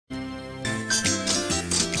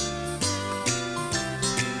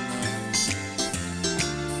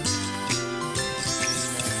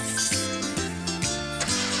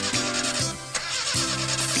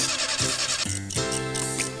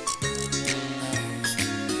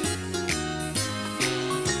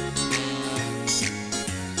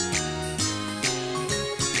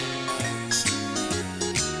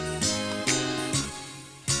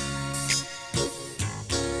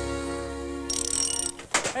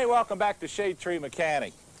Hey, welcome back to Shadetree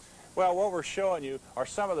Mechanic. Well, what we're showing you are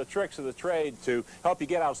some of the tricks of the trade to help you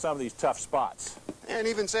get out of some of these tough spots. And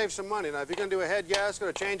even save some money. Now, if you're going to do a head gasket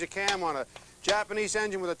or change a cam on a Japanese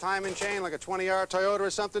engine with a timing chain, like a 20R Toyota or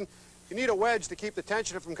something, you need a wedge to keep the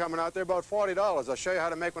tensioner from coming out. They're about $40. I'll show you how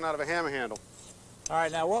to make one out of a hammer handle. All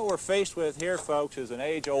right, now what we're faced with here, folks, is an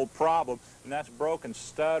age-old problem, and that's a broken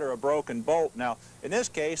stud or a broken bolt. Now, in this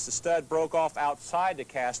case, the stud broke off outside the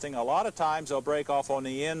casting. A lot of times they'll break off on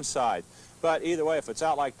the inside. But either way, if it's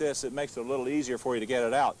out like this, it makes it a little easier for you to get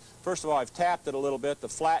it out. First of all, I've tapped it a little bit to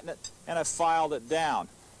flatten it, and I've filed it down.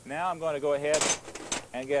 Now I'm going to go ahead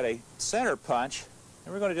and get a center punch,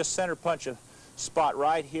 and we're going to just center punch a spot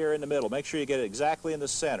right here in the middle. Make sure you get it exactly in the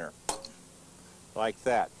center, like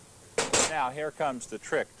that. Now, here comes the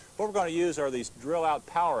trick. What we're going to use are these drill-out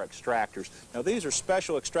power extractors. Now, these are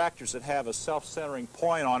special extractors that have a self-centering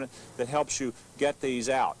point on it that helps you get these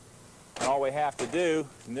out. And all we have to do,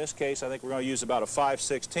 in this case, I think we're going to use about a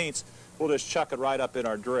 5/16. We'll just chuck it right up in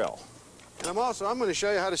our drill. And I'm going to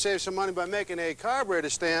show you how to save some money by making a carburetor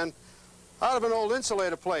stand out of an old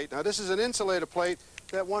insulator plate. Now, this is an insulator plate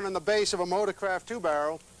that went on the base of a Motorcraft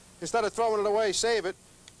 2-barrel. Instead of throwing it away, save it,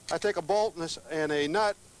 I take a bolt and a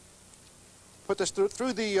nut, put this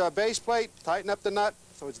through the base plate, tighten up the nut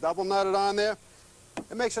so it's double nutted on there.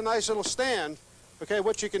 It makes a nice little stand. Okay,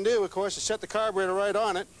 what you can do, of course, is set the carburetor right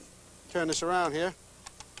on it. Turn this around here.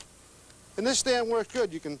 And this stand works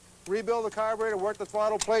good. You can rebuild the carburetor, work the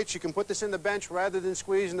throttle plates. You can put this in the bench rather than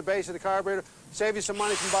squeezing the base of the carburetor. Save you some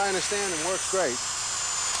money from buying a stand and works great.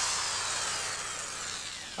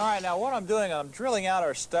 All right, now what I'm doing, I'm drilling out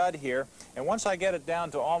our stud here, and once I get it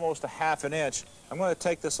down to almost a ½ an inch, I'm going to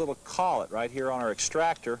take this little collet right here on our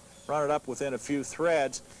extractor, run it up within a few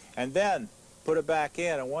threads, and then put it back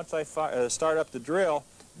in. And once I start up the drill,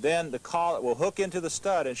 then the collet will hook into the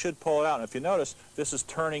stud and should pull it out. And if you notice, this is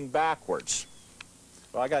turning backwards.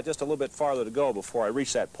 Well, I got just a little bit farther to go before I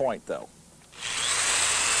reach that point, though.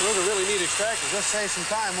 Those are really neat extractors. They'll save some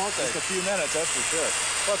time, won't they? Just a few minutes, that's for sure.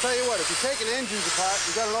 Well, I'll tell you what, if you take an engine apart,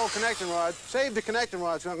 you've got an old connecting rod, save the connecting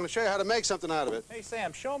rod, so I'm going to show you how to make something out of it. Hey,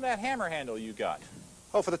 Sam, show them that hammer handle you got.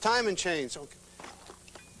 Oh, for the timing chains. Okay.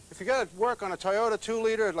 If you got to work on a Toyota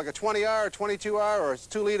 2-liter, like a 20R or 22R or a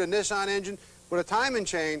 2-liter Nissan engine, with a timing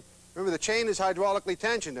chain, remember the chain is hydraulically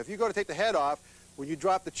tensioned. If you go to take the head off, when you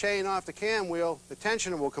drop the chain off the cam wheel, the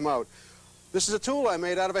tensioner will come out. This is a tool I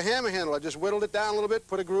made out of a hammer handle. I just whittled it down a little bit,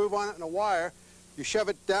 put a groove on it and a wire. You shove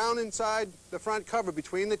it down inside the front cover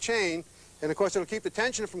between the chain, and of course it'll keep the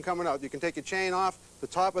tensioner from coming out. You can take your chain off the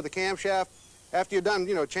top of the camshaft. After you're done,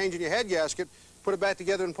 changing your head gasket, put it back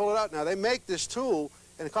together and pull it out. Now, they make this tool,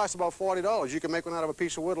 and it costs about $40. You can make one out of a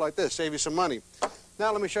piece of wood like this, save you some money.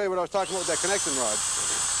 Now, let me show you what I was talking about with that connecting rod.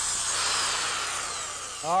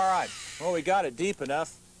 All right. Well, we got it deep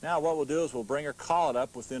enough. Now what we'll do is we'll bring our collet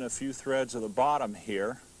up within a few threads of the bottom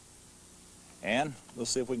here, and we'll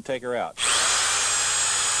see if we can take her out.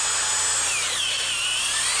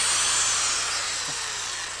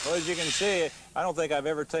 Well, as you can see, I don't think I've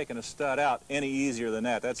ever taken a stud out any easier than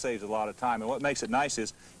that. That saves a lot of time. And what makes it nice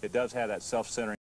is it does have that self-centering